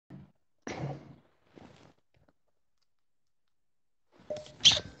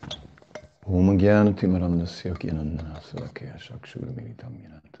Om Jnana-timirandasya Jnana-salakaya Chakshurmilitam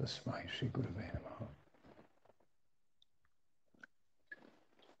Yena Tasmai Shri Gurave Namaha.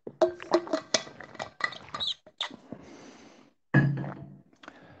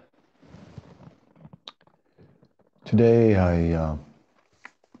 Today I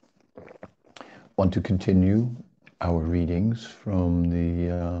want to continue our readings from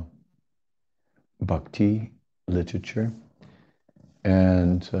the Bhakti literature,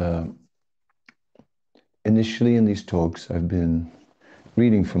 and initially in these talks I've been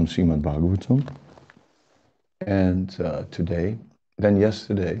reading from Srimad Bhagavatam, and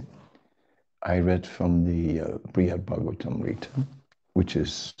yesterday I read from the Brihad Bhagavatamrita, which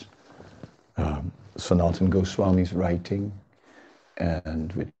is Sanatana Goswami's writing,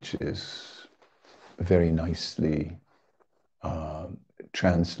 and which is very nicely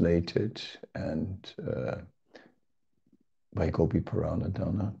translated and by Gopi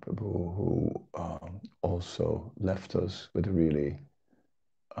Paranadhana Prabhu, who also left us with a really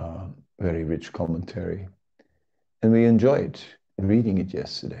very rich commentary. And we enjoyed reading it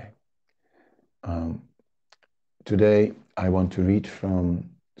yesterday. Today I want to read from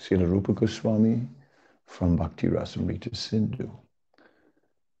Srila Rupa Goswami from Bhakti Rasamrita Sindhu,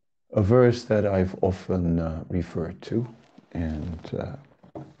 a verse that I've often referred to, and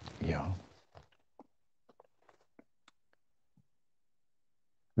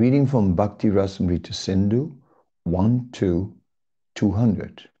Reading from Bhakti Rasamrita Sindhu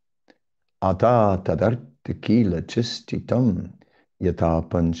 1-200. Ata tadartikila chistitam yata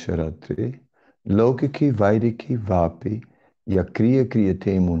pancharatre lokiki vaidiki vapi yakriya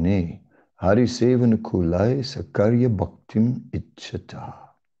kriyate mune harisevana kulai sakarya bhaktim ichchata.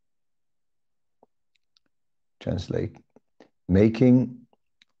 Translate. Making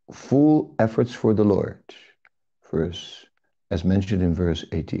full efforts for the Lord. Verse, as mentioned in verse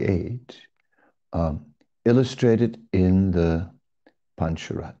 88, illustrated in the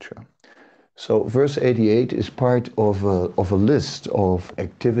Pancharatra. So verse 88 is part of a list of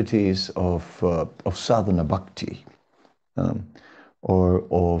activities of sadhana bhakti, or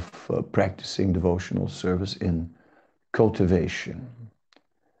of practicing devotional service in cultivation.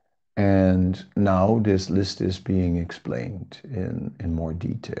 And now this list is being explained in more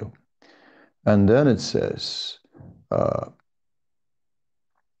detail. And then it says,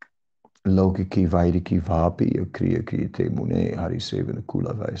 Lokiki Vaidiki Vapi Kriya Kriyate Mune Harisevana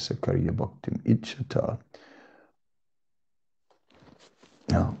Kula Vaisa Karya Bhaktim Ichchata.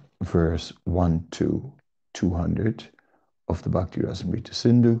 Now, verse 1-200 of the Bhakti Rasamrita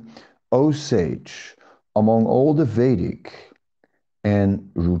Sindhu. O sage, among all the Vedic and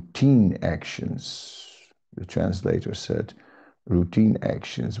routine actions, the translator said routine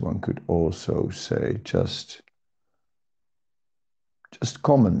actions, one could also say just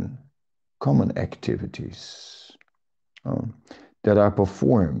common activities that are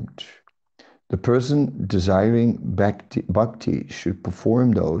performed. The person desiring bhakti should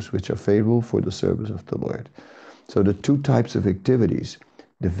perform those which are favorable for the service of the Lord. So the two types of activities,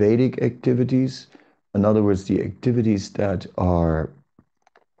 the Vedic activities, in other words, the activities that are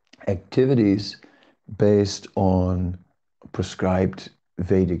activities based on prescribed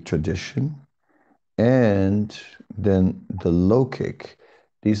Vedic tradition, and then the Lokik.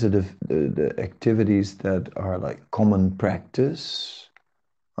 These are the activities that are like common practice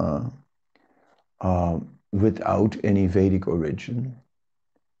without any Vedic origin.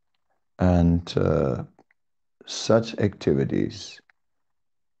 And such activities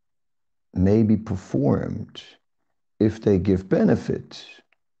may be performed if they give benefit,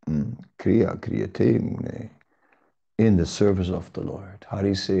 kriya kriyate mune, in the service of the Lord.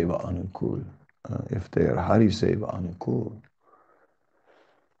 Hari Seva Anukul. If they are Hari Seva Anukul.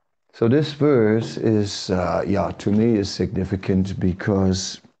 So this verse is, to me, is significant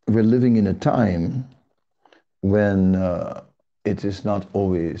because we're living in a time when it is not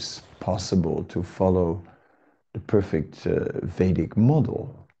always possible to follow the perfect Vedic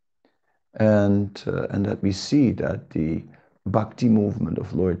model. And that we see that the Bhakti movement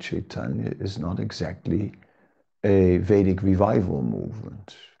of Lord Chaitanya is not exactly a Vedic revival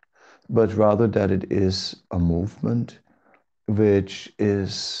movement, but rather that it is a movement which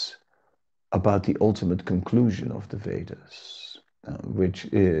is about the ultimate conclusion of the Vedas, which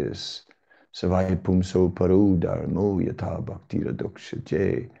is Savai Pumso Paru Dharmo Yatha Bhaktira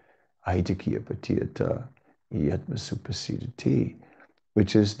Dokshate Aitakiya Patiyata Yatma Supasidati,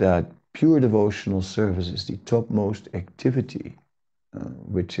 which is that pure devotional service is the topmost activity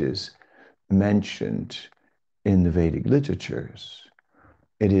which is mentioned in the Vedic literatures.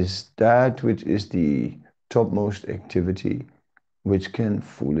 It is that which is the topmost activity which can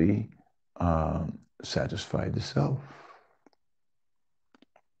fully satisfy the self.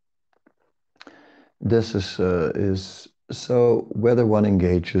 This is so whether one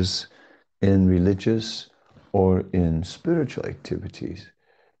engages in religious or in spiritual activities,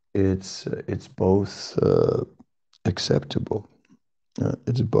 it's both acceptable.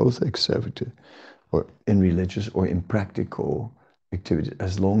 It's both accepted, or in religious or in practical activities,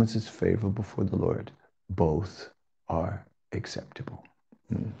 as long as it's favorable for the Lord. Both are acceptable.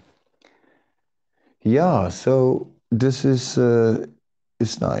 Mm. Yeah, so this is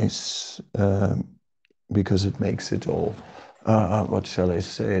nice because it makes it all. What shall I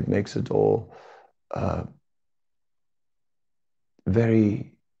say? It makes it all uh,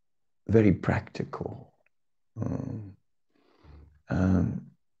 very, very practical. Um, um,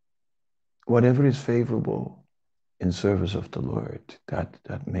 Whatever is favorable in service of the Lord,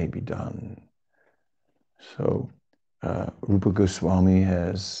 that may be done. So Rupa Goswami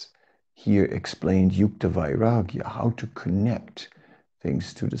has here explained Yukta Vairagya, how to connect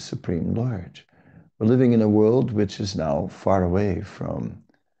things to the Supreme Lord. We're living in a world which is now far away from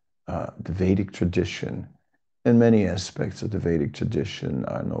the Vedic tradition, and many aspects of the Vedic tradition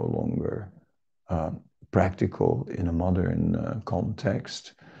are no longer practical in a modern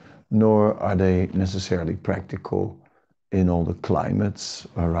context, nor are they necessarily practical in all the climates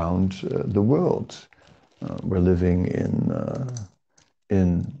around the world. We're living in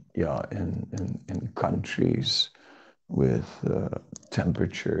countries with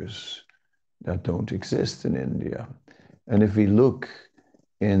temperatures that don't exist in India. And if we look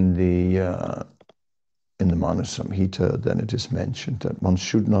in the Manu Samhita, then it is mentioned that one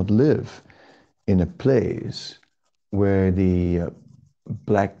should not live in a place where the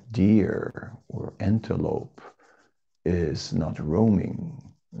black deer or antelope is not roaming,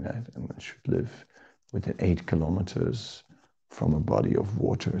 right? And one should live within 8 kilometers from a body of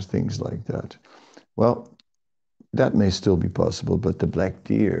water, things like that. Well, that may still be possible, but the black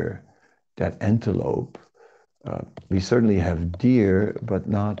deer, that antelope, we certainly have deer, but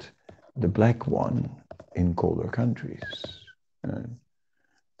not the black one in colder countries,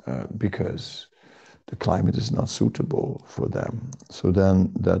 because the climate is not suitable for them. So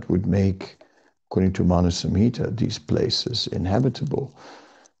then that would make, according to Manu Samhita, these places inhabitable,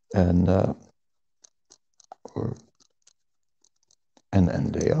 and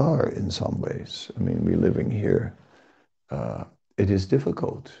and they are in some ways. I mean, we're living here. It is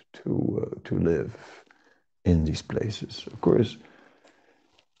difficult to live in these places. Of course,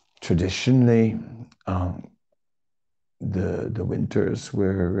 traditionally, the winters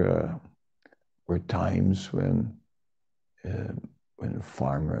were times when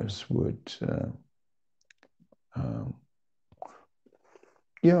farmers would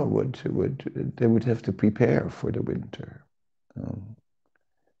they would have to prepare for the winter.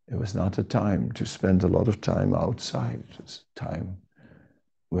 It was not a time to spend a lot of time outside. It was a time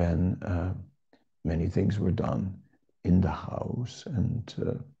when many things were done in the house, and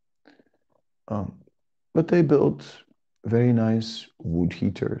but they built very nice wood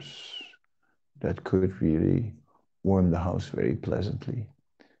heaters that could really warm the house very pleasantly.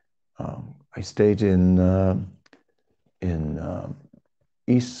 I stayed in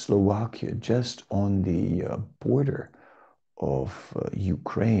East Slovakia, just on the border of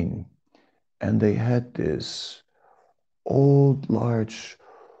Ukraine, and they had this old large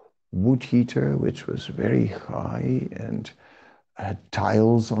wood heater which was very high and had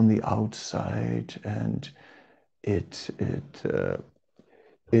tiles on the outside, and it it uh,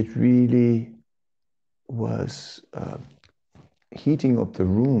 it really was heating up the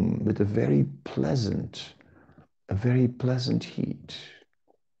room with a very pleasant heat.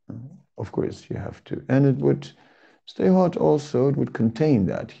 Of course, you have to, and it would stay hot also. It would contain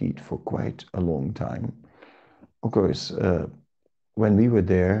that heat for quite a long time. Of course, when we were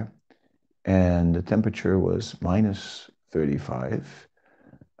there and the temperature was minus 35,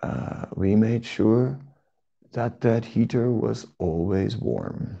 we made sure that that heater was always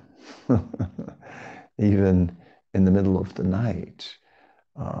warm. Even in the middle of the night,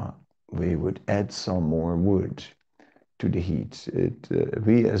 we would add some more wood to the heat.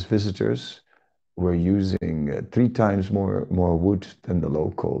 We as visitors were using 3 times more wood than the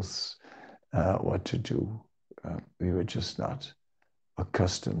locals. What to do? We were just not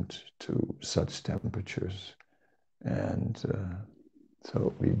accustomed to such temperatures, and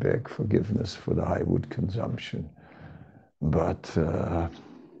so we beg forgiveness for the high wood consumption, but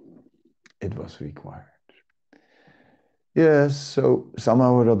it was required. Yes, so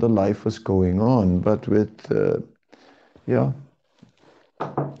somehow or other life was going on, but with, yeah,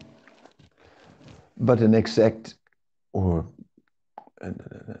 but an exact or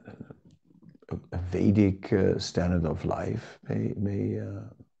Vedic standard of life may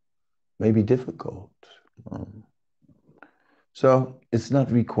be difficult. Um, so it's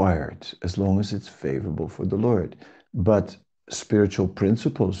not required as long as it's favorable for the Lord. But spiritual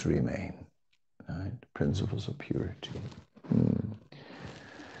principles remain, right? Principles of purity. Hmm.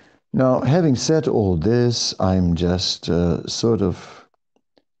 Now, having said all this, I'm just sort of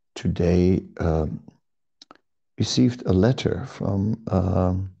today received a letter from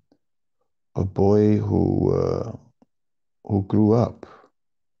a boy who grew up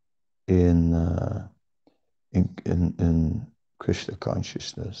in Krishna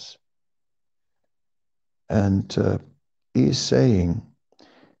consciousness, and he's saying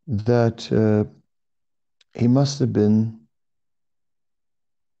that he must have been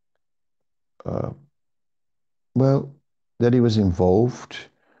well, that he was involved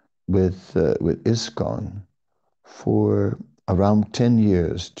with ISKCON for around 10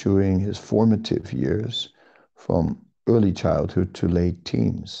 years during his formative years, from early childhood to late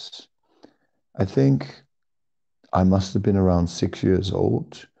teens. I think I must have been around 6 years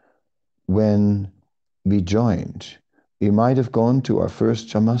old when we joined. We might have gone to our first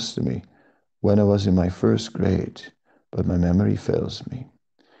Jamastami when I was in my first grade, but my memory fails me.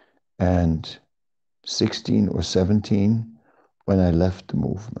 And 16 or 17 when I left the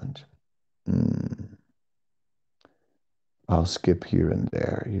movement. I'll skip here and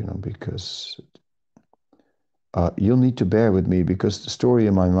there, because you'll need to bear with me because the story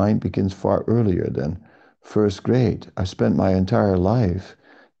in my mind begins far earlier than first grade. I spent my entire life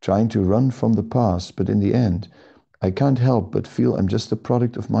trying to run from the past, but in the end, I can't help but feel I'm just a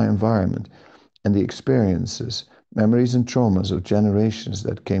product of my environment and the experiences, memories and traumas of generations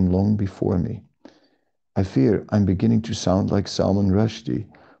that came long before me. I fear I'm beginning to sound like Salman Rushdie,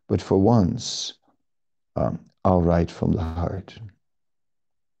 but for once, I'll write from the heart.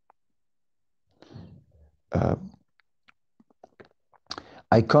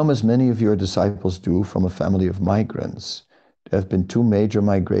 I come, as many of your disciples do, from a family of migrants. There have been two major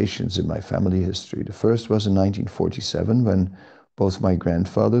migrations in my family history. The first was in 1947, when both my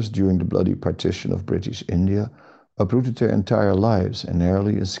grandfathers, during the bloody partition of British India, uprooted their entire lives and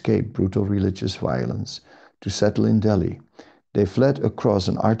narrowly escaped brutal religious violence to settle in Delhi. They fled across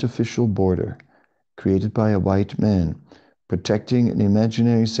an artificial border created by a white man, protecting an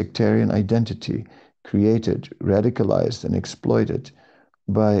imaginary sectarian identity created, radicalized, and exploited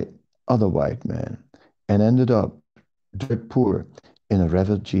by other white men, and ended up dirt poor in a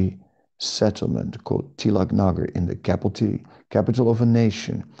refugee settlement called Tilak Nagar in the capital of a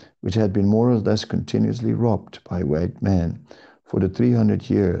nation which had been more or less continuously robbed by white men for the 300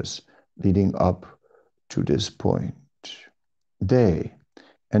 years leading up to this point. They,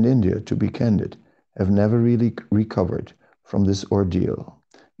 and India, to be candid, have never really recovered from this ordeal.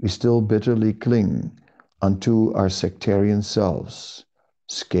 We still bitterly cling unto our sectarian selves,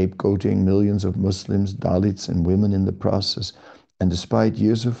 scapegoating millions of Muslims, Dalits, and women in the process, and despite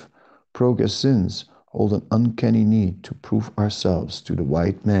years of progress since, hold an uncanny need to prove ourselves to the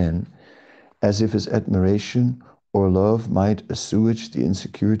white man, as if his admiration or love might assuage the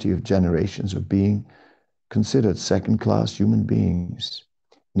insecurity of generations of being considered second-class human beings.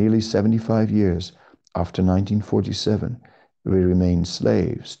 Nearly 75 years after 1947, we remain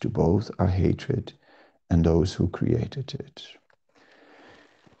slaves to both our hatred and those who created it.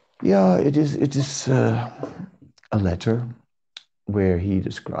 Yeah, it is a letter where he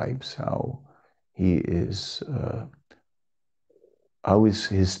describes how how his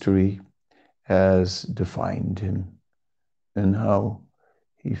history has defined him and how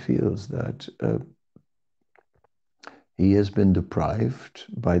he feels that he has been deprived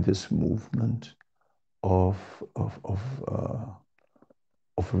by this movement of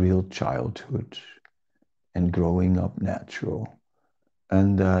real childhood and growing up natural,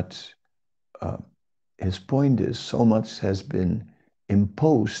 and that his point is so much has been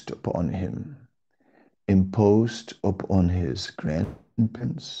imposed upon him, imposed upon his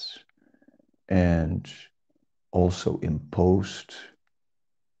grandparents, and also imposed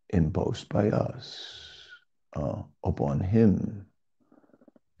by us upon him,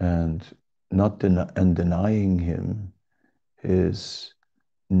 and denying him his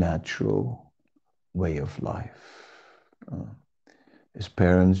natural way of life. His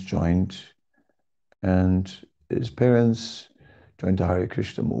parents joined the Hare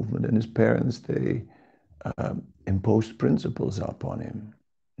Krishna movement, and his parents, they imposed principles upon him.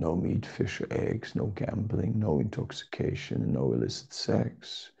 No meat, fish, or eggs, no gambling, no intoxication, no illicit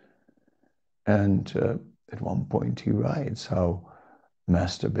sex. And at one point he writes how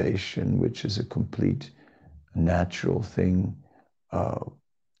masturbation, which is a complete natural thing,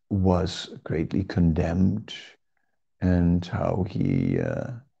 was greatly condemned, and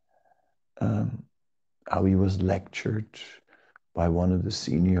um, how he was lectured by one of the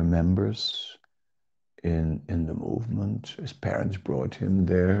senior members in the movement. His parents brought him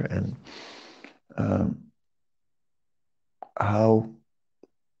there, and um, how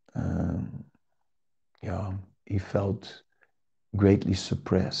um, yeah, he felt greatly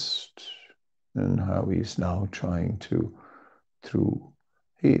suppressed, and how he's now trying to through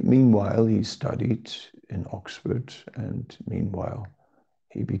meanwhile he studied in Oxford, and meanwhile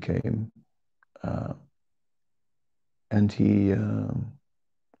he became uh, and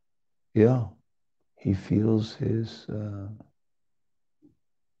yeah, he feels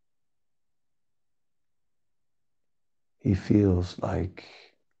he feels like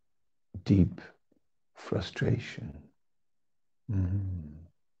deep frustration. Mhm.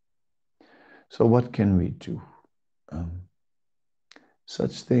 So what can we do? Um,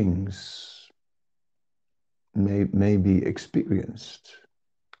 Such things may be experienced.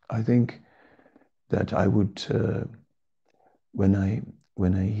 I think that I would, when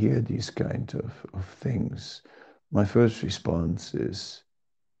I hear these kind of things, my first response is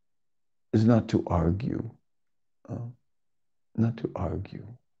not to argue, uh, not to argue.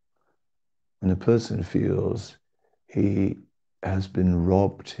 When a person feels he has been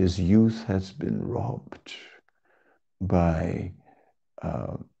robbed, his youth has been robbed by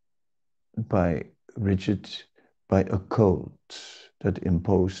uh, by rigid, by a code that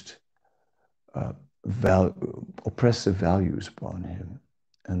imposed uh, oppressive values upon him,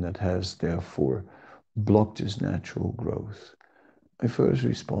 and that has therefore blocked his natural growth. My first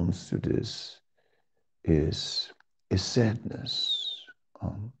response to this is is sadness,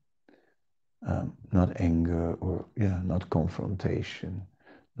 um, not anger, or yeah, not confrontation,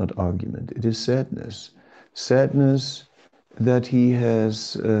 not argument. It is sadness, sadness that he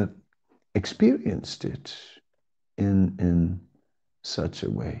has experienced it in such a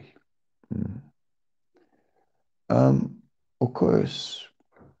way. Mm. Um, of course,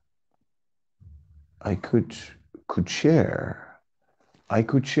 I could share. I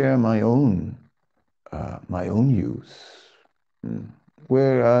could share my own youth, mm,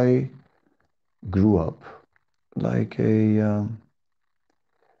 where I grew up like uh,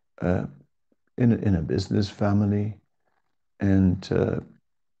 in a business family, and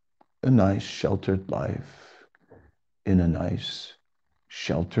a nice sheltered life in a nice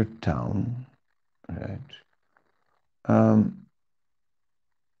sheltered town, right? Um,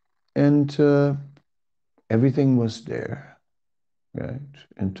 and everything was there, right,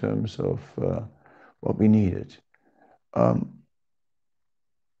 in terms of what we needed. Um,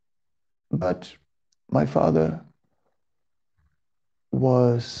 but my father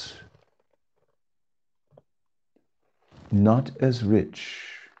was not as rich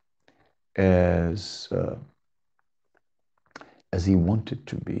as as he wanted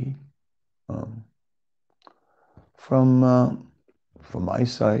to be. Um, from from my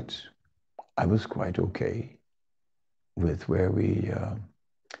side, I was quite okay with where we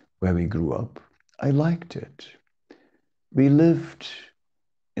grew up. I liked it. We lived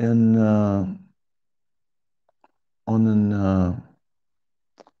in on an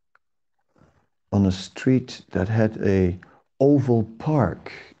on a street that had a oval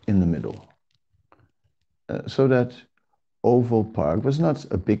park in the middle. So that oval park was not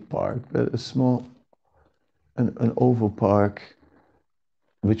a big park, but a small, an oval park,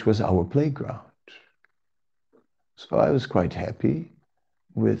 which was our playground. So I was quite happy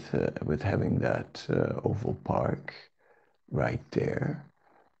with having that oval park right there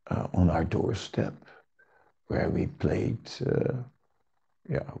on our doorstep, where we played.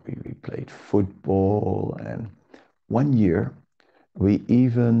 Yeah, we played football, and one year we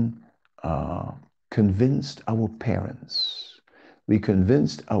even uh, convinced our parents. We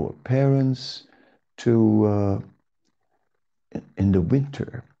convinced our parents to, in the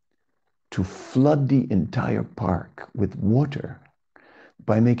winter, to flood the entire park with water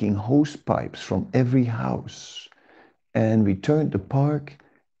by making hose pipes from every house. And we turned the park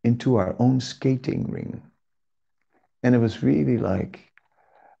into our own skating ring. And it was really like,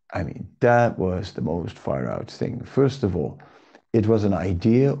 I mean, that was the most far out thing. First of all, it was an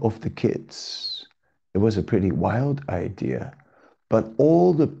idea of the kids. It was a pretty wild idea, but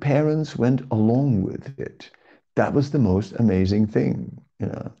all the parents went along with it. That was the most amazing thing, you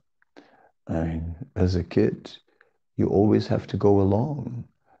know. I mean, as a kid, you always have to go along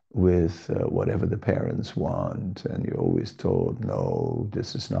with whatever the parents want, and you're always told, no,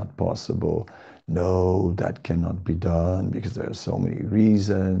 this is not possible. No, that cannot be done because there are so many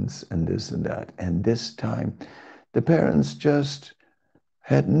reasons, and this and that. And this time, the parents just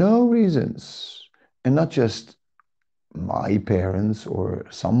had no reasons, and not just my parents or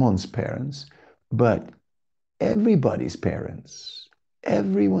someone's parents, but everybody's parents,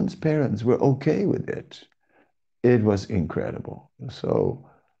 everyone's parents were okay with it. It was incredible. So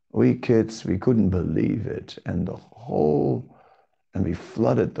we kids, we couldn't believe it. And we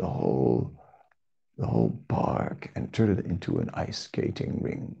flooded the whole park and turned it into an ice skating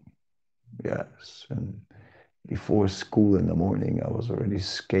ring. Yes. And before school in the morning, I was already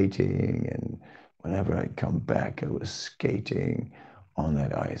skating. And whenever I come back, I was skating on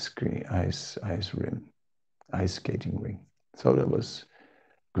that ice skating ring. So that was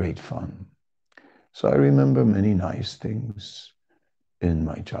great fun. So I remember many nice things in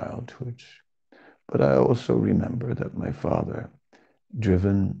my childhood. But I also remember that my father,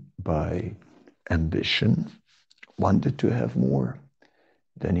 driven by ambition, wanted to have more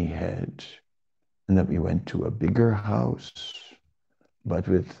than he had, and that we went to a bigger house, but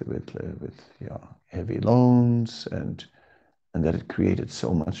with yeah, heavy loans, and that it created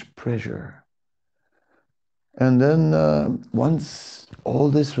so much pressure. And then once all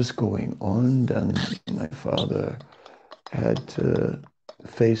this was going on, then my father had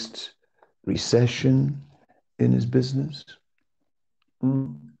faced recession in his business.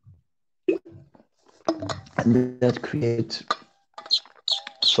 Mm. And that created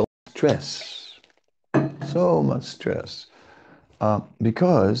so much stress, so much stress,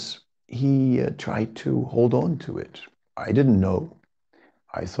 because he tried to hold on to it. I didn't know.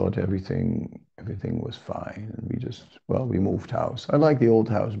 I thought everything was fine, and we moved house. I like the old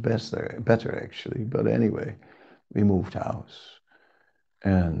house better actually, but anyway, we moved house,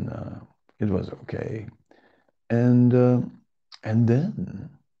 and it was okay. And uh, and then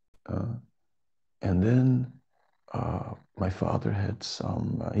uh, and then my father had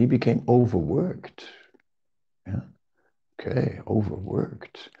some. He became overworked. Yeah. Okay,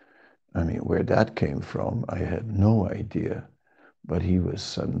 overworked. I mean, where that came from, I had no idea. But he was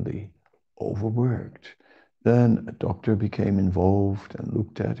suddenly overworked. Then a doctor became involved and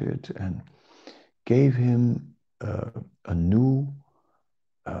looked at it and gave him a new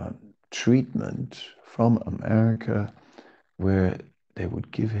uh, treatment from America where they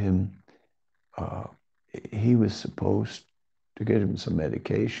would give him, uh, he was supposed to get him some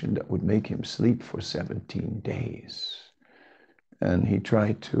medication that would make him sleep for 17 days. And he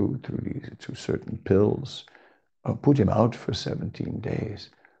tried through certain pills, put him out for 17 days.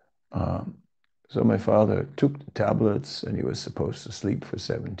 Um, so my father took the tablets and he was supposed to sleep for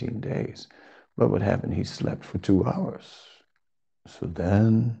 17 days. But what happened? He slept for 2 hours. So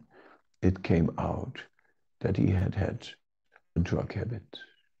then it came out that he had had a drug habit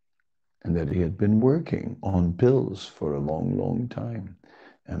and that he had been working on pills for a long, long time.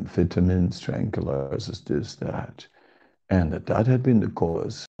 Amphetamines, tranquilizers, this, that. And that had been the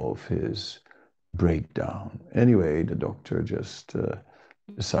cause of his breakdown. Anyway, the doctor just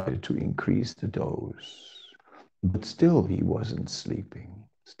decided to increase the dose. But still, he wasn't sleeping.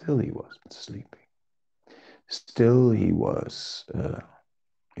 Still, he wasn't sleeping. Still, you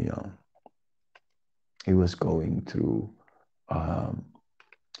know, he was going through, um,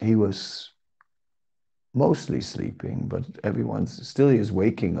 he was mostly sleeping, but he is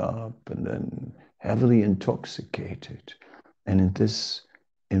waking up and then heavily intoxicated. And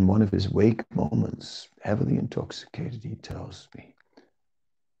in one of his wake moments, heavily intoxicated, he tells me,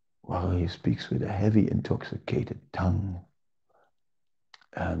 while he speaks with a heavy, intoxicated tongue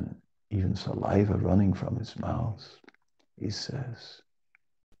and even saliva running from his mouth, he says,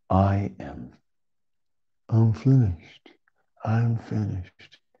 I am unfinished. I'm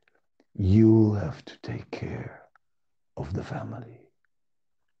finished. You'll have to take care of the family.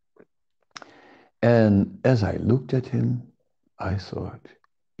 And as I looked at him, I thought,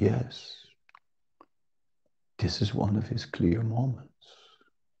 yes, this is one of his clear moments.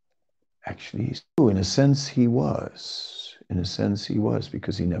 Actually, in a sense, he was. In a sense, he was,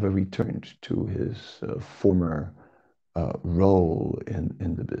 because he never returned to his former role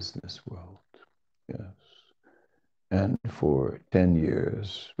in the business world. Yes. And for 10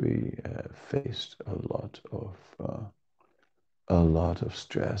 years, we faced a lot of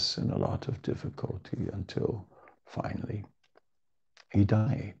stress and a lot of difficulty until finally he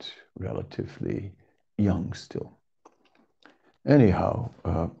died relatively young still. Anyhow,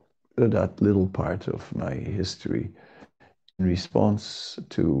 that little part of my history in response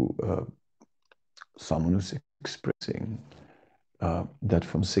to someone who's expressing that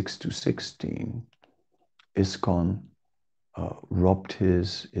from 6 to 16, ISKCON robbed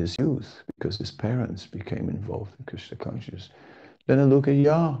his youth because his parents became involved in Krishna consciousness. Then I look at,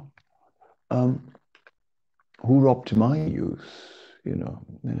 um, who robbed my youth?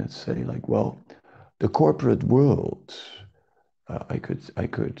 and let's say like, well, the corporate world, I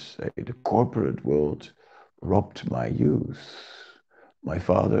could say the corporate world robbed my youth. My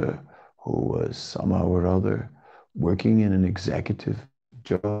father, who was somehow or other working in an executive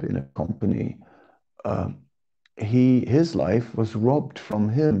job in a company, um, his life was robbed from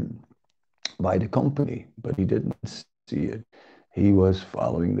him by the company, but he didn't see it. He was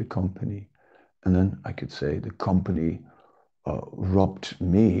following the company. And then I could say the company robbed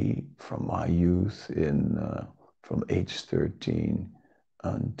me from my youth from age 13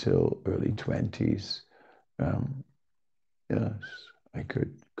 until early 20s. Um, yes, I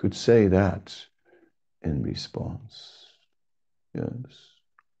could say that in response. Yes.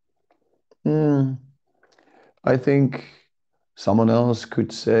 Mm, I think someone else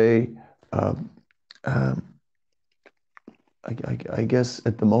could say, um, um, I guess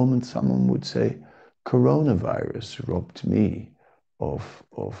at the moment someone would say, coronavirus robbed me of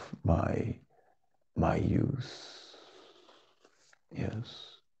my youth. Yes.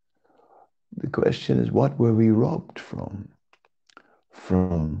 The question is, what were we robbed from?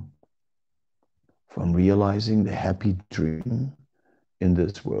 From from realizing the happy dream in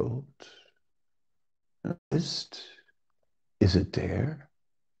this world? Is it there?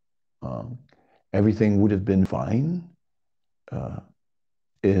 Um, Everything would have been fine uh,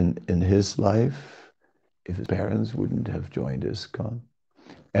 in his life if his parents wouldn't have joined ISKCON.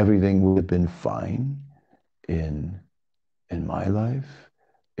 Everything would have been fine in in my life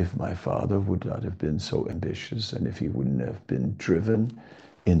if my father would not have been so ambitious and if he wouldn't have been driven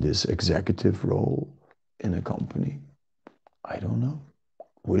in this executive role in a company. I don't know.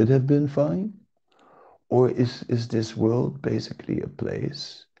 Would it have been fine? Or is this world basically a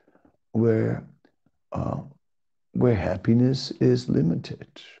place where uh, where happiness is limited?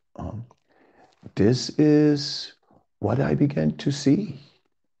 Um, this is what I began to see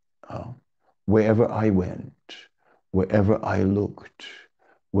uh, wherever I went, wherever I looked,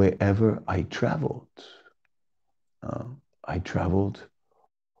 wherever I traveled. Uh, I traveled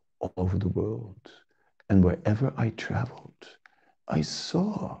all over the world. And wherever I traveled, I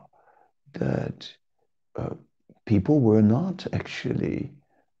saw that uh, people uh,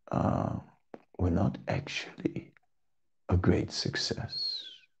 were not actually a great success.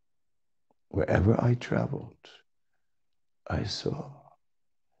 Wherever I traveled, I saw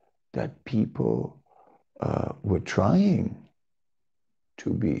that people were trying to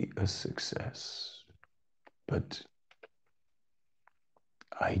be a success, but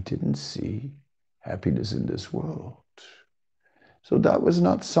I didn't see happiness in this world. So that was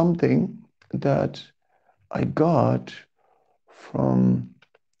not something that I got from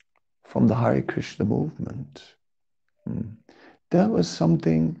from the Hare Krishna movement. Hmm. That was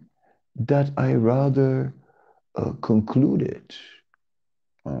something that I rather concluded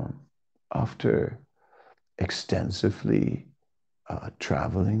uh, after extensively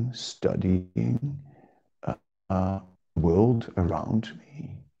traveling, studying uh, world around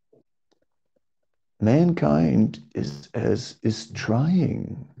me. Mankind is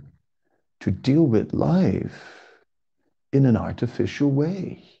trying to deal with life in an artificial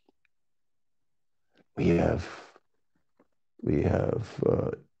way. We have we have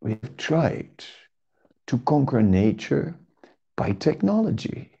we have tried to conquer nature by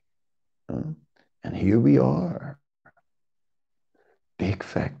technology, uh, and here we are, big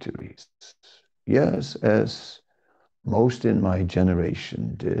factories. Yes, as most in my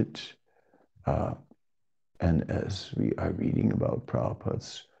generation did, uh, and as we are reading about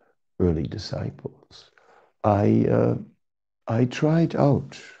Prabhupada's early disciples, I uh, I tried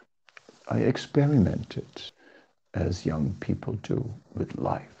out, I experimented as young people do with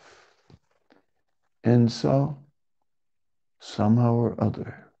life. And so, somehow or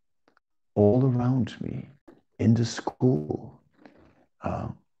other, all around me, in the school, uh,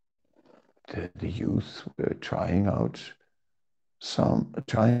 the youth were trying out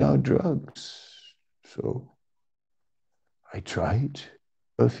drugs. So I tried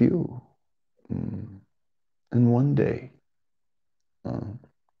a few. Mm. And uh,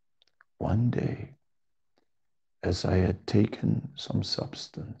 one day, as I had taken some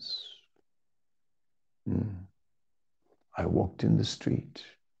substance, mm, I walked in the street,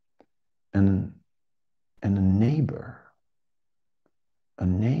 and and a neighbor,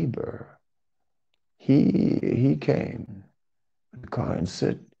 he came in the car and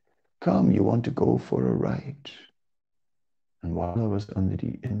said, "Come, you want to go for a ride?" And while I was under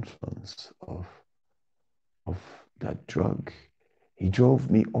the influence of that drug, he drove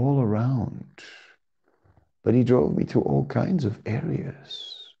me all around. But he drove me to all kinds of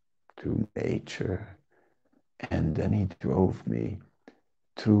areas, to nature, and then he drove me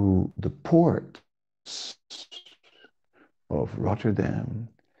through the ports of Rotterdam,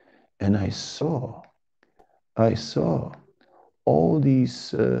 and I saw all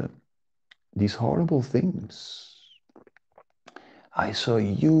these horrible things. I saw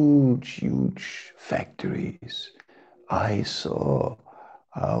huge factories. I saw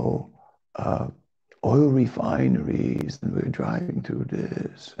how uh, oil refineries, and we're driving through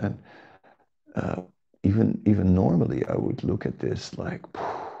this, and uh, even normally I would look at this like,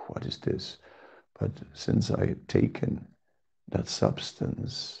 what is this? But since I had taken that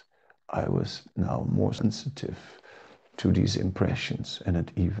substance, I was now more sensitive to these impressions, and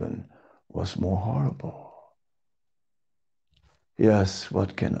it even was more horrible. Yes,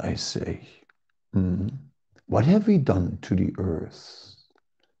 what can I say? Mm. What have we done to the earth?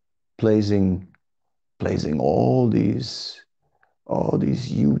 Placing, placing all these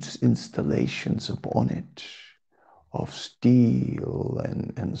huge installations upon it of steel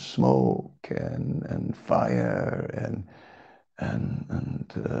and smoke and fire and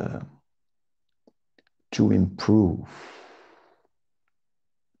to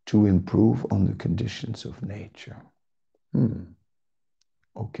improve on the conditions of nature. Hmm.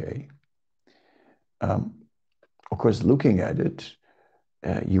 Okay. Um, of course, looking at it,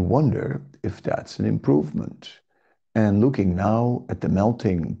 you wonder if that's an improvement. And looking now at the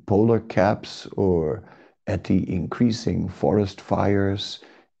melting polar caps or at the increasing forest fires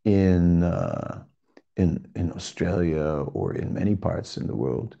in in Australia or in many parts in the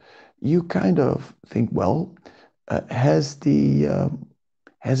world, you kind of think, well, has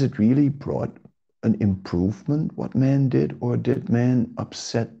it really brought an improvement what man did, or did man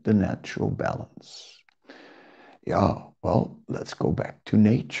upset the natural balance? Yeah, well, let's go back to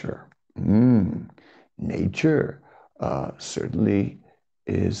nature. Nature certainly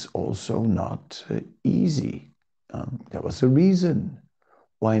is also not easy. There was a reason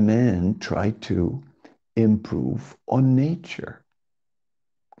why man tried to improve on nature.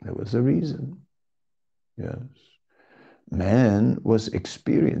 There was a reason. Yes. Man was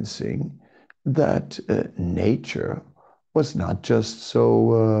experiencing that nature was not just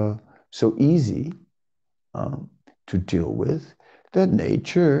so easy um, to deal with, that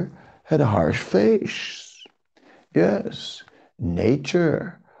nature had a harsh face. Yes,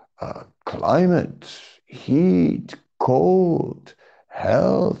 nature, climate, heat, cold,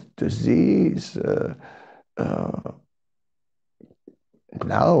 health, disease. Uh,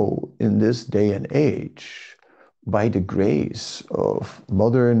 Now, in this day and age, by the grace of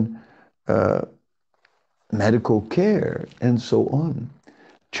modern uh, medical care and so on,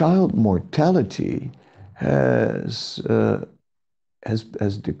 child mortality has, uh,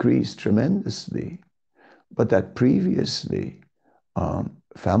 has decreased tremendously. But that previously,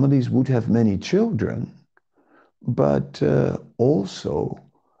 families would have many children, but also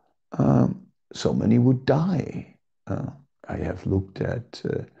um, so many would die. I have looked at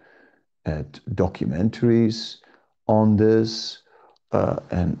documentaries on this,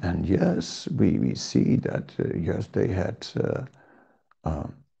 and yes, we see that yes, they had uh,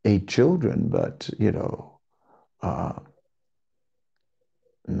 8 children, but uh,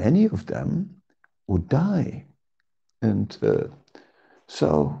 many of them would die, and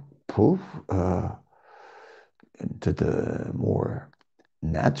so poof, into the more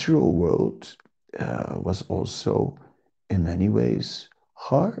natural world was also in many ways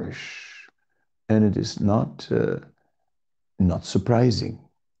harsh, and it is not surprising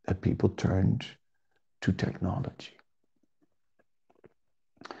that people turned to technology.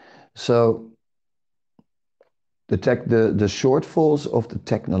 So the shortfalls of the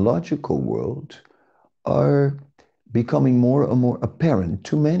technological world are becoming more and more apparent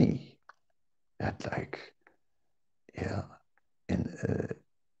to many. That like, yeah, in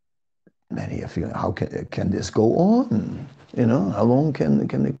many are feeling, how can this go on? How long can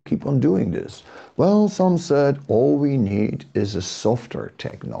they keep on doing this? Well, some said all we need is a softer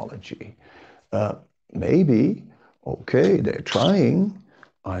technology. Uh, Maybe, okay, they're trying.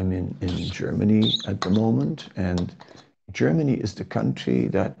 I'm in Germany at the moment, and Germany is the country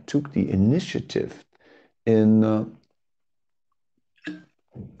that took the initiative in uh,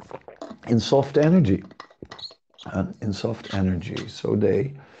 in soft energy. In soft energy, so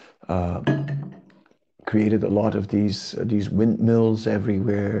they uh, created a lot of these windmills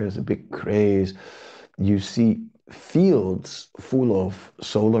everywhere. There's a big craze. You see fields full of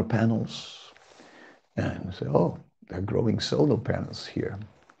solar panels, and you say, "Oh, they're growing solar panels here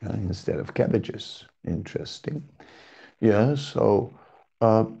instead of cabbages." Interesting. Yeah. So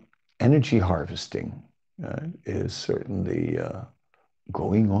uh, energy harvesting is certainly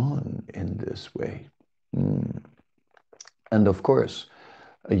going on in this way. Mm. And of course,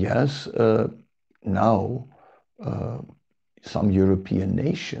 Yes, now uh, some European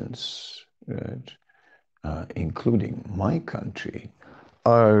nations, right, including my country,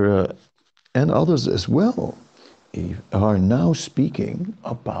 are and others as well, are now speaking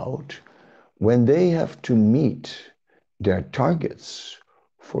about when they have to meet their targets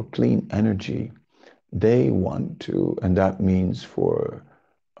for clean energy, they want to, and that means for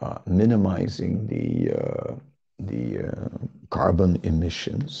minimizing the carbon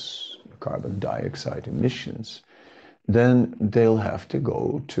emissions, carbon dioxide emissions, then they'll have to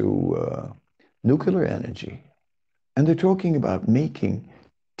go to nuclear energy. And they're talking about making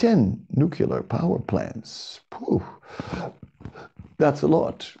 10 nuclear power plants. Pooh, that's a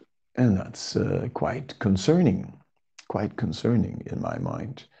lot. And that's quite concerning in my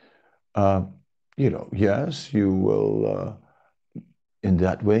mind. Uh, yes, you will in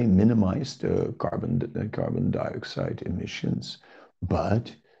that way minimize the carbon dioxide emissions,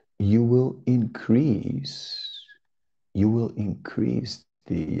 but you will increase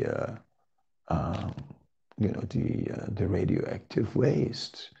um, the radioactive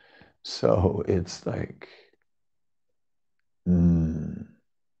waste. So it's like mm,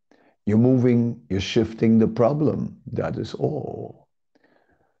 you're shifting the problem. That is all.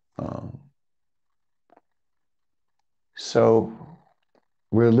 Um, so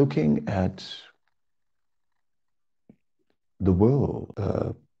we're looking at the world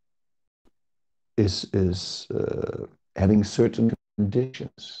is having certain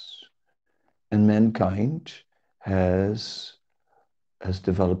conditions, and mankind has has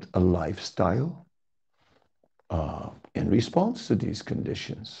developed a lifestyle in response to these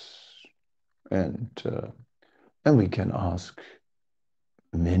conditions, and and we can ask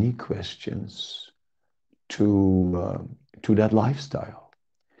many questions to that lifestyle.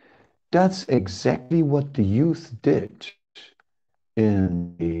 That's exactly what the youth did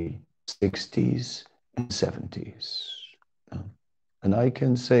in the 60s and 70s. Um, And I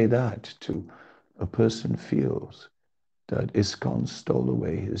can say that to a person feels that ISKCON stole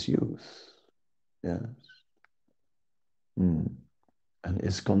away his youth. Yes. Mm. And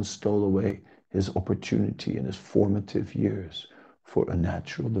ISKCON stole away his opportunity in his formative years for a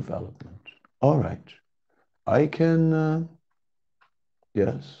natural development. All right. I can,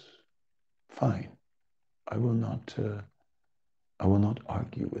 yes, fine. I will not, I will not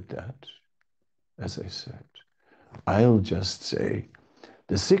argue with that, as I said. I'll just say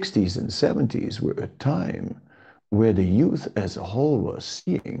the 60s and 70s were a time where the youth as a whole was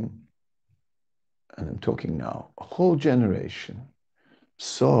seeing, and I'm talking now, a whole generation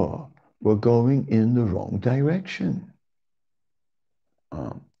saw we're going in the wrong direction.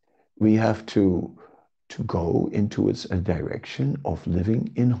 Um, we have to go into a direction of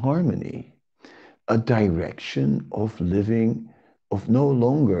living in harmony, a direction of living, of no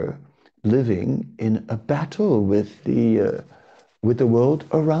longer living in a battle with the world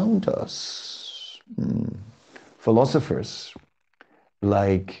around us. Philosophers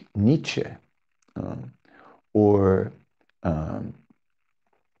like Nietzsche uh, or um,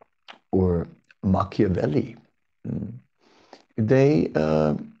 or Machiavelli, mm, they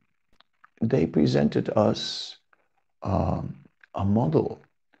they presented us um, a model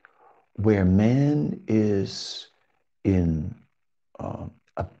where man is in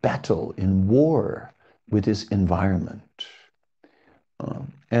a battle, in war with his environment.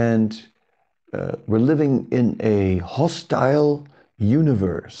 And we're living in a hostile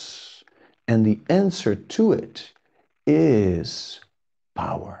universe. And the answer to it is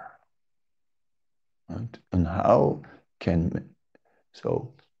power. Right? And how can,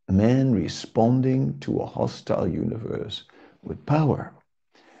 so man responding to a hostile universe with power.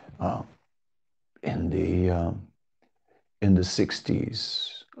 Uh, in the in the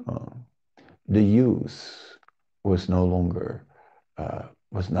 60s, the youth was no longer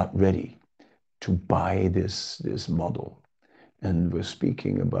was not ready to buy this model, and we're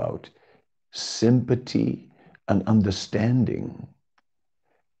speaking about sympathy and understanding.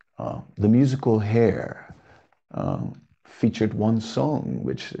 The musical Hair featured one song,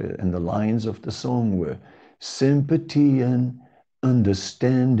 which and the lines of the song were sympathy and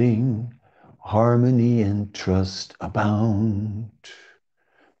understanding, harmony and trust abound.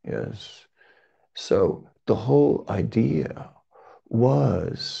 Yes. So the whole idea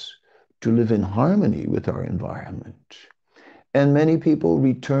was to live in harmony with our environment. And many people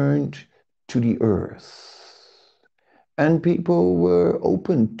returned to the earth. And people were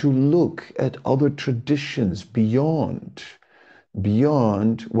open to look at other traditions beyond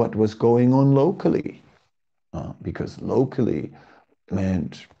what was going on locally. Because locally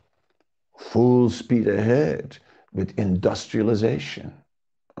meant full speed ahead with industrialization.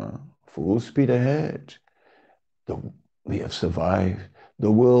 uh, full speed ahead. The, we have survived.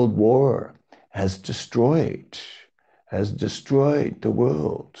 The World War has destroyed the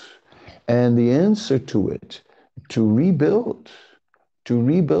world. And the answer to it, to rebuild, to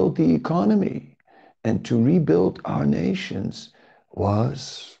rebuild the economy and to rebuild our nations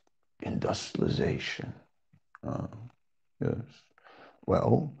was industrialization. Uh, yes.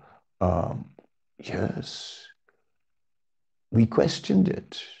 Well, um, yes, we questioned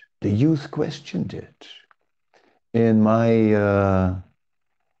it. The youth questioned it. In my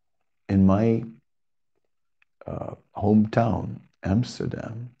in my hometown,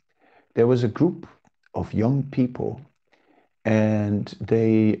 Amsterdam, there was a group of young people, and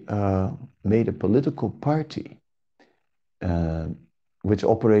they made a political party uh, which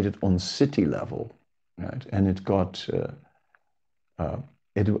operated on city level, right? And it got uh,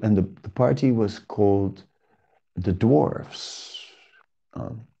 and the party was called the Dwarfs,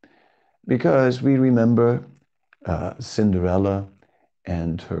 um, because we remember Cinderella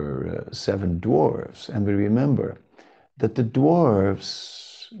and her seven dwarfs, and we remember that the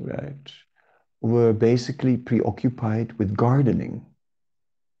dwarfs, right, were basically preoccupied with gardening.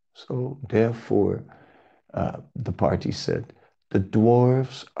 So therefore, the party said, the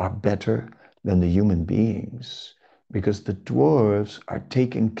dwarves are better than the human beings because the dwarves are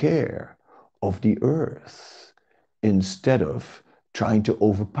taking care of the earth instead of trying to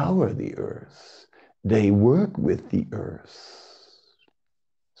overpower the earth. They work with the earth.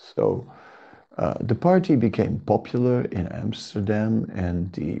 So the party became popular in Amsterdam,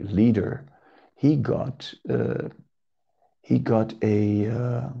 and the leader, he got uh, he got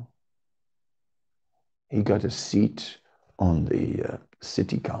a he got a seat on the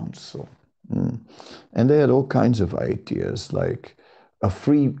city council. Mm. And they had all kinds of ideas, like a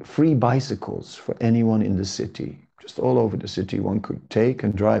free bicycles for anyone in the city. Just all over the city, one could take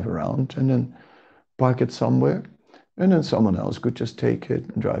and drive around and then park it somewhere. And then someone else could just take it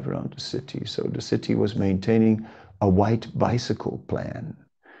and drive around the city. So the city was maintaining a white bicycle plan.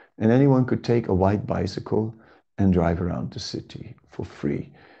 And anyone could take a white bicycle and drive around the city for free.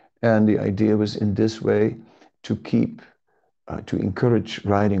 And the idea was in this way to keep, to encourage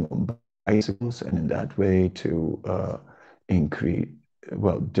riding on bicycles, and in that way to increase,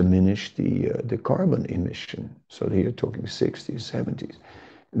 well, diminish the carbon emission. So you're talking 60s, 70s.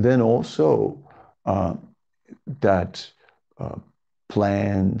 Then also uh, that uh,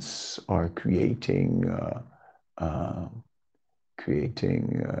 plants are uh,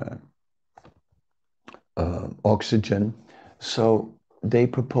 creating oxygen. So they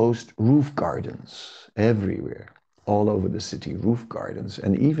proposed roof gardens everywhere, all over the city, roof gardens,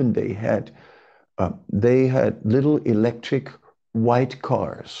 and even they had little electric white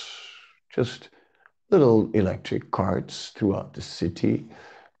cars, just little electric carts throughout the city,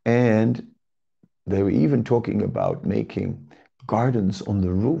 and they were even talking about making gardens on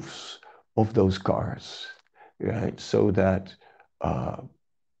the roofs of those cars, right? So that uh,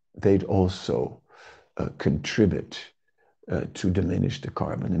 they'd also contribute to diminish the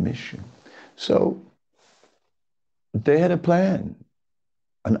carbon emission. So they had a plan,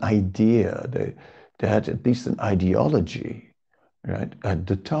 an idea. They had at least an ideology, right, at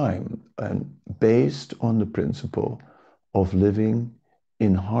the time, and based on the principle of living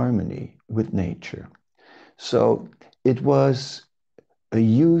in harmony with nature. So it was a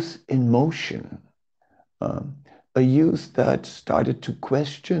youth in motion, um, a youth that started to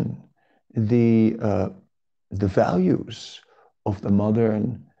question the uh, the values of the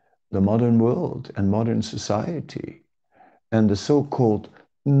modern world and modern society, and the so-called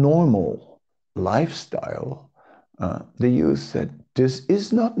normal lifestyle. The youth said, this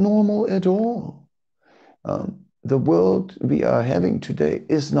is not normal at all. The world we are having today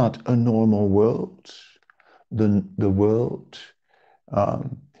is not a normal world. The world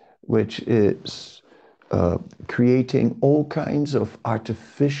um, which is creating all kinds of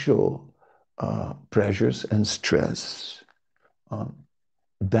artificial pressures and stress. Um,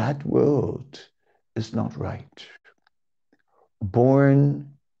 that world is not right.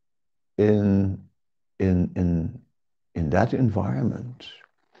 Born in, in, in, in that environment,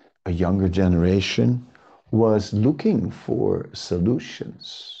 a younger generation was looking for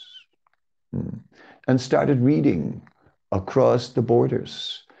solutions, and started reading across the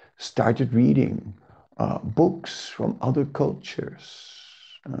borders, started reading books from other cultures.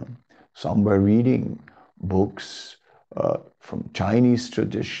 Um, some were reading books from Chinese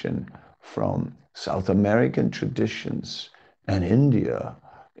tradition, from South American traditions, and India.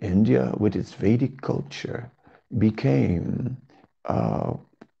 India, with its Vedic culture, became uh,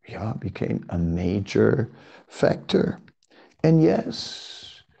 became a major factor. And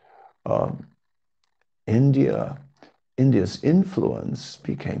yes, um, India, India's influence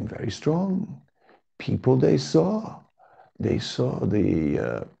became very strong. People they saw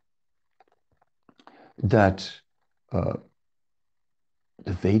that uh,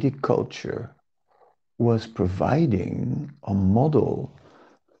 the Vedic culture was providing a model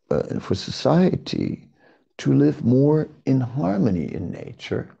for society to live more in harmony in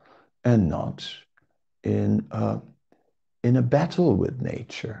nature and not in in a battle with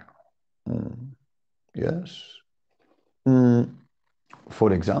nature. Mm, yes. Mm,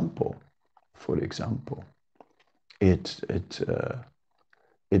 for example, for example, it it uh,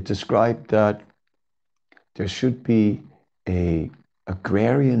 it described that there should be a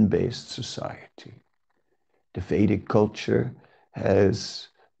agrarian-based society. The Vedic culture has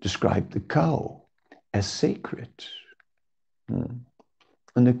described the cow as sacred. Mm.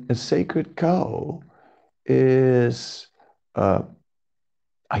 And a sacred cow is, uh,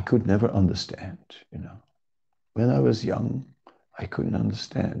 I could never understand, you know. When I was young, I couldn't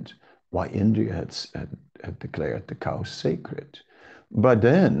understand why India had declared the cow sacred. But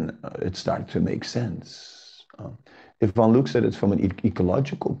then it started to make sense. If one looks at it from an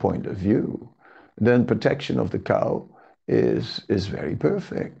ecological point of view, then protection of the cow is very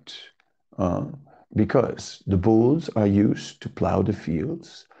perfect. Uh, because the bulls are used to plow the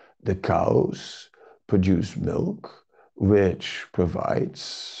fields, the cows produce milk, which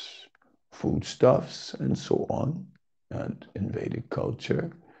provides foodstuffs and so on, and in Vedic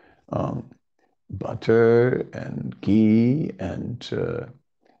culture, um, butter and ghee and uh,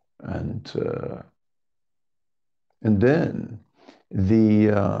 and then the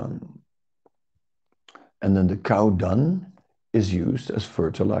and then the cow dung is used as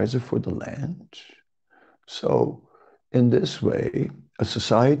fertilizer for the land. So, in this way, a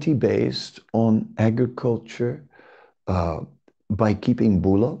society based on agriculture, uh, by keeping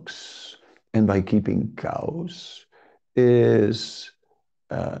bullocks and by keeping cows, is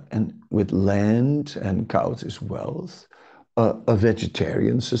and with land and cows is wealth, a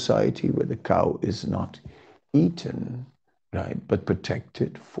vegetarian society where the cow is not eaten, right, but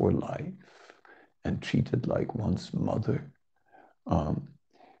protected for life and treated like one's mother. Um,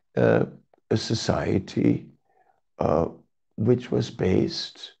 uh, a society uh, which was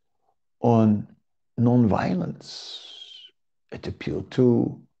based on nonviolence. It appealed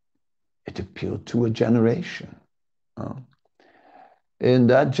to it appealed to a generation. Uh, in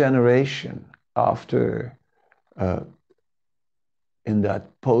that generation, after uh, in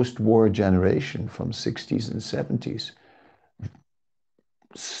that post-war generation from 60s and 70s,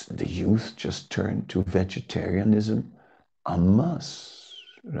 the youth just turned to vegetarianism en masse,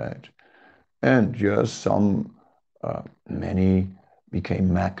 right? And yes, many became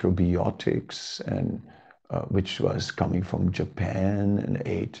macrobiotics, and which was coming from Japan and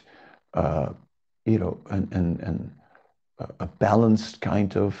ate, uh, and a balanced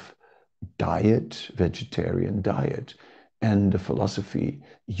kind of diet, vegetarian diet. And the philosophy,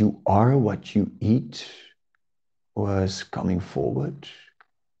 you are what you eat, was coming forward.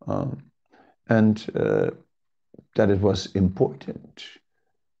 Um, and that it was important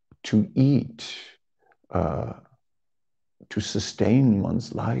to eat, uh, to sustain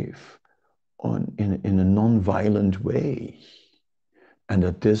one's life in a non-violent way, and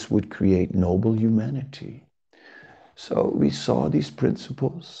that this would create noble humanity. So we saw these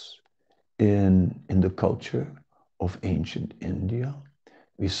principles in the culture of ancient India.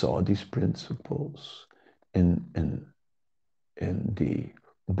 We saw these principles in the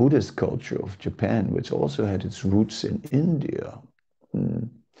Buddhist culture of Japan, which also had its roots in India. Mm.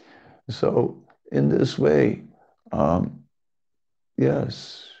 So in this way, um,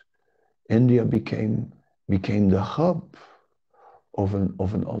 yes, India became the hub of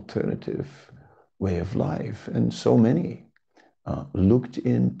an alternative way of life, and so many looked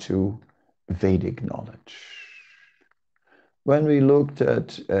into Vedic knowledge. When we looked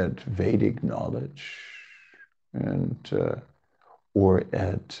at Vedic knowledge and or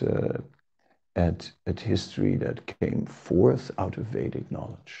at history that came forth out of Vedic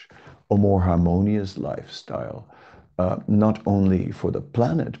knowledge, a more harmonious lifestyle, not only for the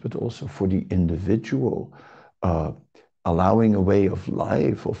planet, but also for the individual, uh, allowing a way of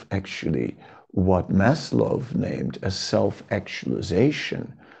life of actually what Maslow named as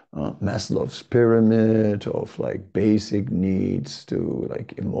self-actualization. Maslow's pyramid of like basic needs to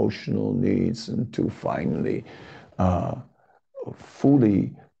like emotional needs and to finally uh,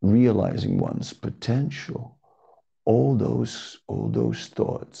 fully realizing one's potential. All those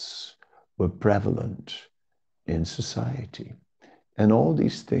thoughts were prevalent in society. And all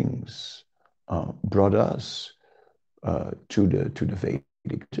these things brought us to the Vedic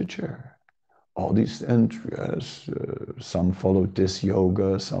literature. All these, and yes, some followed this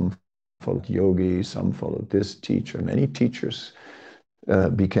yoga, some followed yogi, some followed this teacher. Many teachers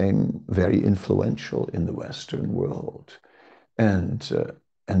became very influential in the Western world, and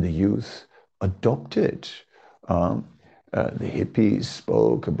and the youth adopted. Um, the hippies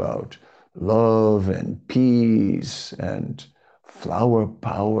spoke about love and peace and flower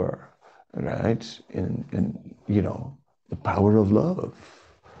power, right? In the power of love.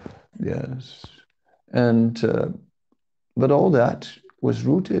 Yes, and but all that was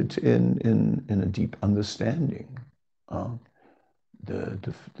rooted in a deep understanding. Uh, the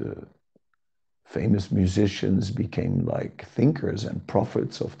famous musicians became like thinkers and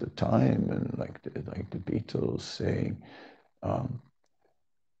prophets of the time, and like the Beatles saying, um,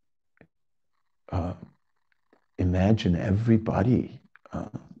 uh, "Imagine everybody uh,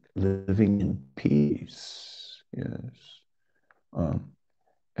 living in peace." Yes, um,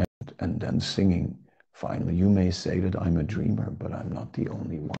 and then singing. Finally, you may say that I'm a dreamer, but I'm not the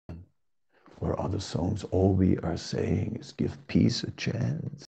only one. Or other songs, all we are saying is give peace a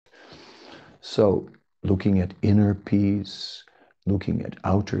chance. So, looking at inner peace, looking at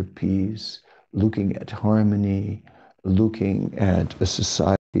outer peace, looking at harmony, looking at a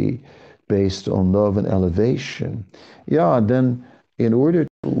society based on love and elevation, yeah, then in order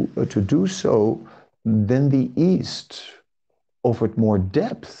to do so, then the East offered more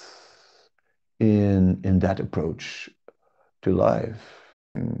depth in that approach to life.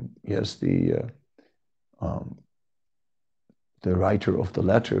 Yes, um, the writer of the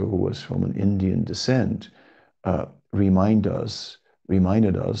letter, who was from an Indian descent, uh, remind us,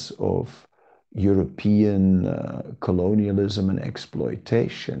 reminded us of European colonialism and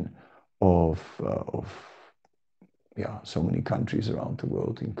exploitation of yeah, so many countries around the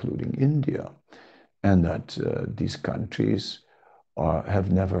world, including India, and that these countries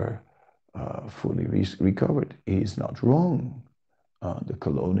have never fully recovered. He is not wrong. The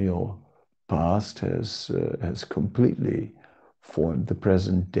colonial past has completely formed the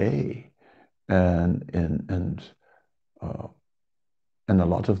present day, and uh, and a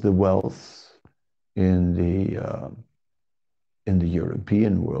lot of the wealth in the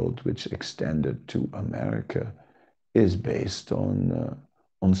European world, which extended to America, is based on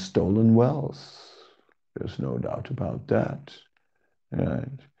stolen wealth. There's no doubt about that.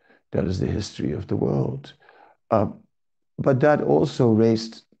 Right? That is the history of the world. Uh, but that also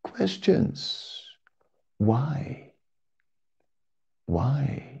raised questions. Why?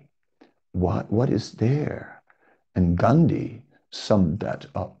 Why? What is there? And Gandhi summed that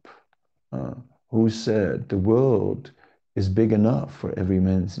up, uh, who said the world is big enough for every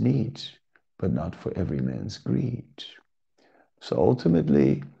man's need, but not for every man's greed. So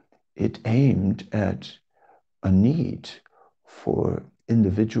ultimately, it aimed at a need for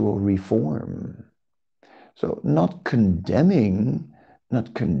individual reform. So not condemning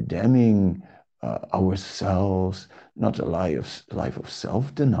ourselves, not a life of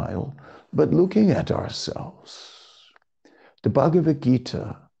self-denial, but looking at ourselves. The Bhagavad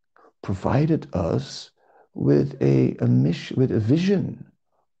Gita provided us with a mission, with a vision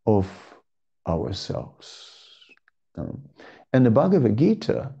of ourselves. Um, and the Bhagavad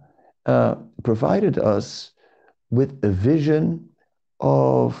Gita provided us with a vision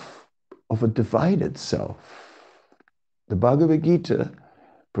of, of a divided self. The Bhagavad Gita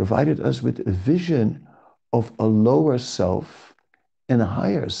provided us with a vision of a lower self and a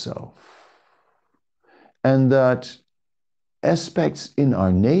higher self. And that aspects in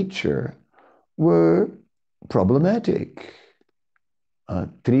our nature were problematic.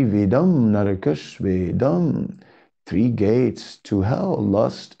 Trividam narakashvedam, three gates to hell: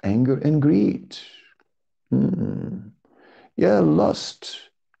 lust, anger, and greed. Yeah, lust,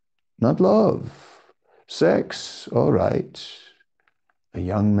 not love. Sex, all right. A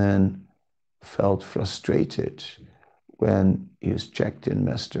young man felt frustrated when he is checked in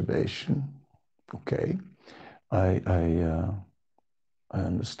masturbation. Okay, I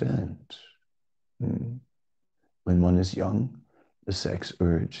understand. When one is young, the sex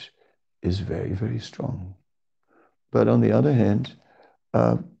urge is very, very strong. But on the other hand,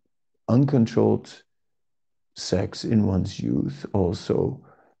 uh, uncontrolled sex in one's youth also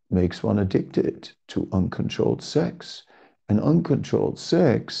makes one addicted to uncontrolled sex. And uncontrolled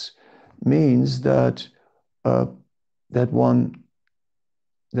sex means that uh, that one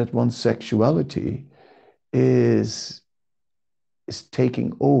that one's sexuality is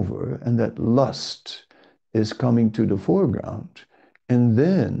taking over, and that lust is coming to the foreground. And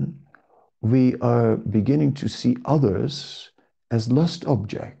then we are beginning to see others as lust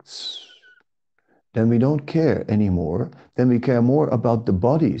objects. then we don't care anymore. Then we care more about the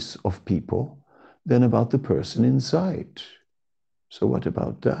bodies of people than about the person inside. So what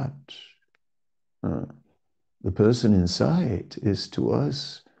about that? Uh, the person inside is to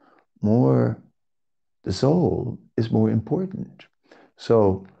us more, the soul is more important.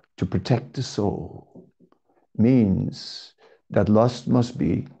 So to protect the soul means that lust must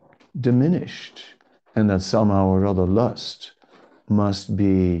be diminished, and that somehow or other lust must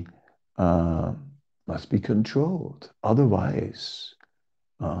be uh, must be controlled. Otherwise,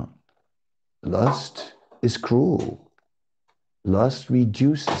 uh, lust is cruel. Lust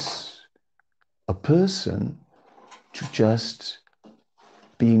reduces a person to just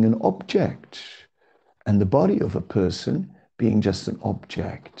being an object, and the body of a person being just an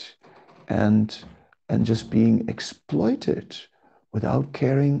object, and just being exploited without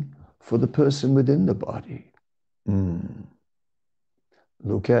caring for the person within the body.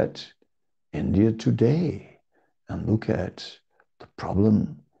 Look at India today, and look at the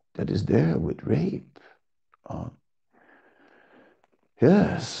problem that is there with rape. Uh,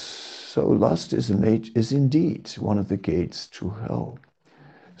 yes, so lust is indeed one of the gates to hell.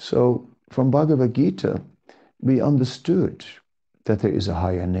 So from Bhagavad Gita, we understood that there is a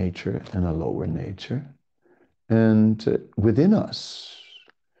higher nature and a lower nature, and within us,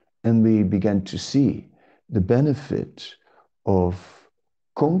 and we began to see the benefit of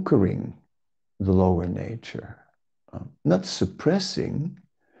conquering the lower nature, not suppressing,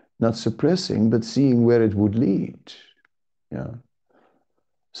 but seeing where it would lead. Yeah,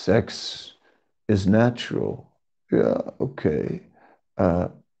 sex is natural. Yeah, okay. Uh,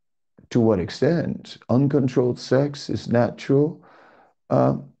 to what extent? Uncontrolled sex is natural.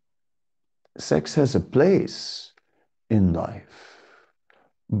 Uh, Sex has a place in life,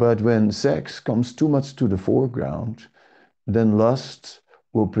 but when sex comes too much to the foreground, then lust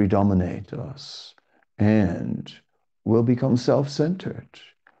will predominate us and will become self-centered,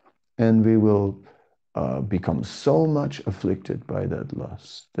 and we will become so much afflicted by that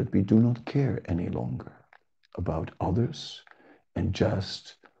lust that we do not care any longer about others and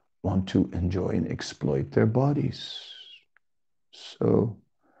just want to enjoy and exploit their bodies. So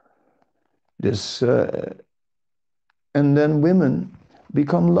this, and then women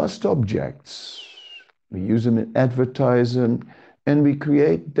become lust objects. We use them in advertising, and we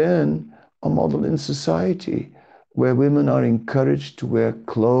create then a model in society where women are encouraged to wear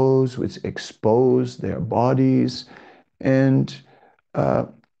clothes which expose their bodies, and uh,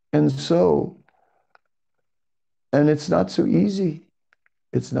 so, and it's not so easy.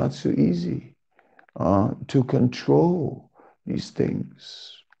 It's not so easy to control these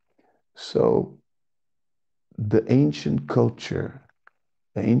things. So the ancient culture,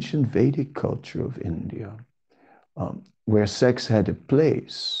 the ancient Vedic culture of India, where sex had a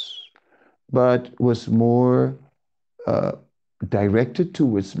place, but was more uh, directed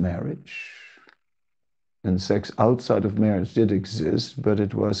towards marriage. And sex outside of marriage did exist, but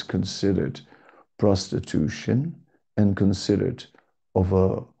it was considered prostitution and considered of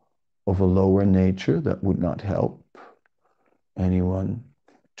a lower nature that would not help anyone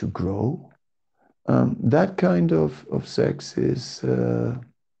to grow. That kind of sex is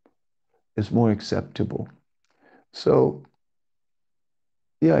more acceptable. So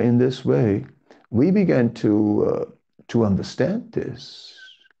yeah, in this way, we began to understand this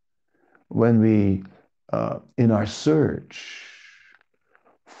when we, in our search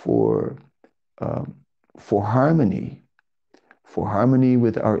for um, for harmony,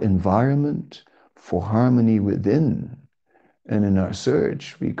 with our environment, for harmony within, and in our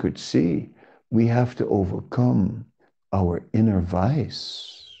search, we could see we have to overcome our inner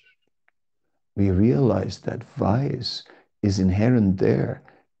vice. We realize that vice is inherent there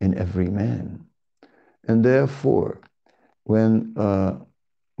in every man. And therefore, when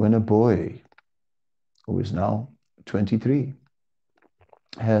a boy who is now 23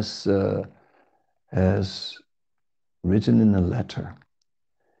 has written in a letter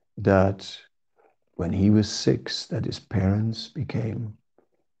that when he was 6, that his parents became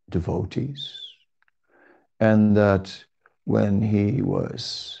devotees, and that when he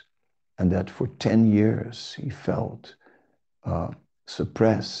was, and that for 10 years he felt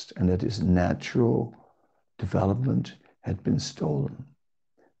suppressed, and that his natural development had been stolen,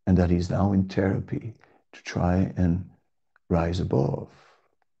 and that he's now in therapy to try and rise above.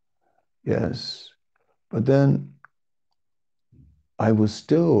 Yes, but then I will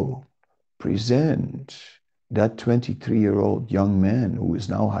still present that 23-year-old young man who is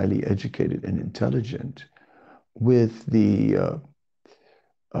now highly educated and intelligent with the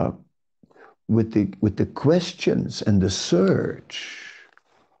questions and the search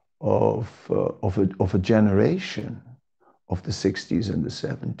of a generation of the 60s and the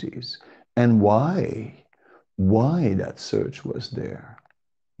 70s, and why that search was there,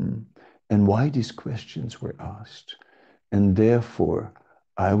 and why these questions were asked. And therefore,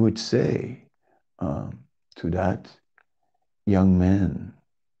 I would say to that young man,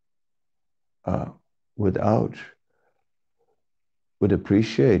 without with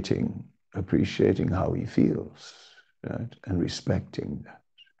appreciating how he feels, right? And respecting that.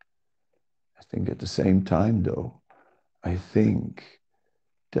 I think at the same time, though, I think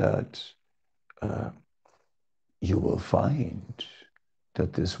that you will find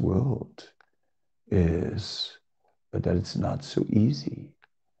that this world is, that it's not so easy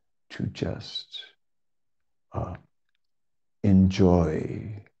to just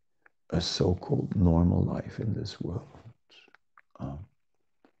enjoy a so-called normal life in this world.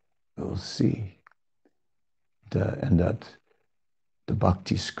 We'll see and that the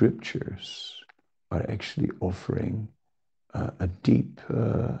Bhakti scriptures are actually offering a deep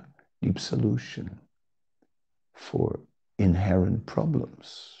solution for inherent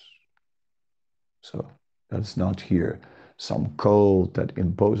problems. So that's not here some code that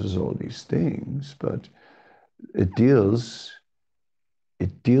imposes all these things, but it deals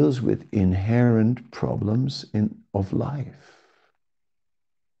with inherent problems of life.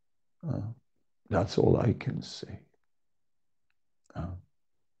 That's all I can say.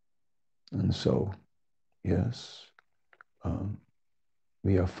 And so, yes,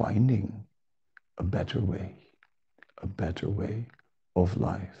 we are finding a better way of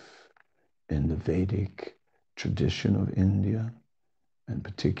life in the Vedic tradition of India, and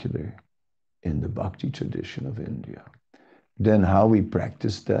particularly in the Bhakti tradition of India. Then how we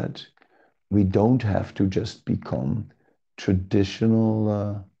practice that, we don't have to just become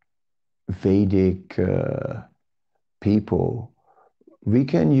traditional Vedic people. We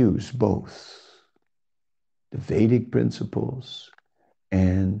can use both the Vedic principles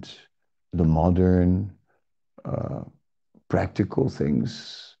and the modern practical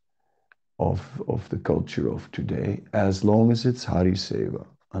things of the culture of today, as long as it's Hari Seva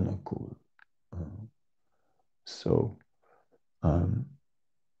Anukul. So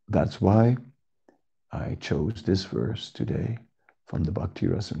that's why I chose this verse today from the Bhakti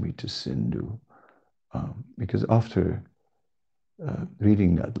Rasamrita Sindhu, because after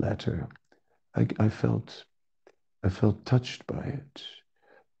reading that letter, I felt touched by it,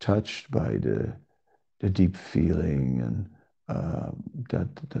 touched by the deep feeling and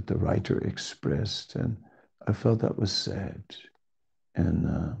that the writer expressed, and I felt that was sad.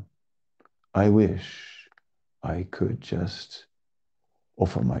 And I wish I could just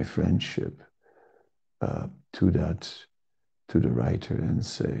offer my friendship to the writer and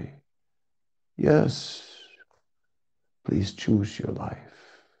say, yes, please choose your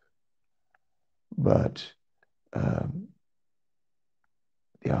life. But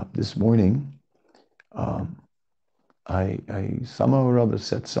yeah, this morning, I somehow or other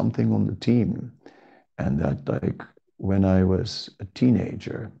said something on the team, and that, like, when I was a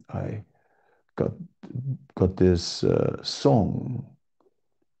teenager, I got this song.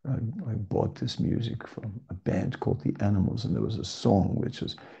 I bought this music from a band called The Animals, and there was a song which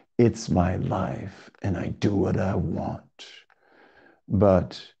was, "It's my life and I do what I want."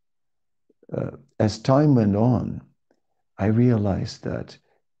 But as time went on, I realized that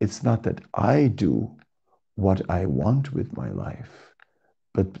it's not that I do what I want with my life,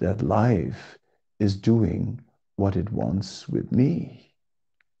 but that life is doing what it wants with me.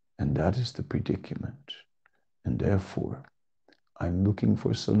 And that is the predicament. And therefore, I'm looking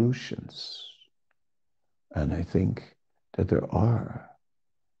for solutions. And I think that there are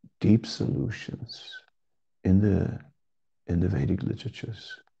deep solutions in the Vedic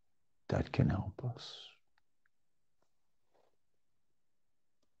literatures that can help us.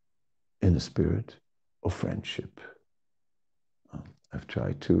 In the spirit of friendship, I've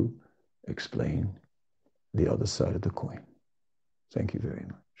tried to explain the other side of the coin. Thank you very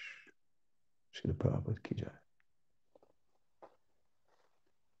much. Srila Prabhupada Ki Jai.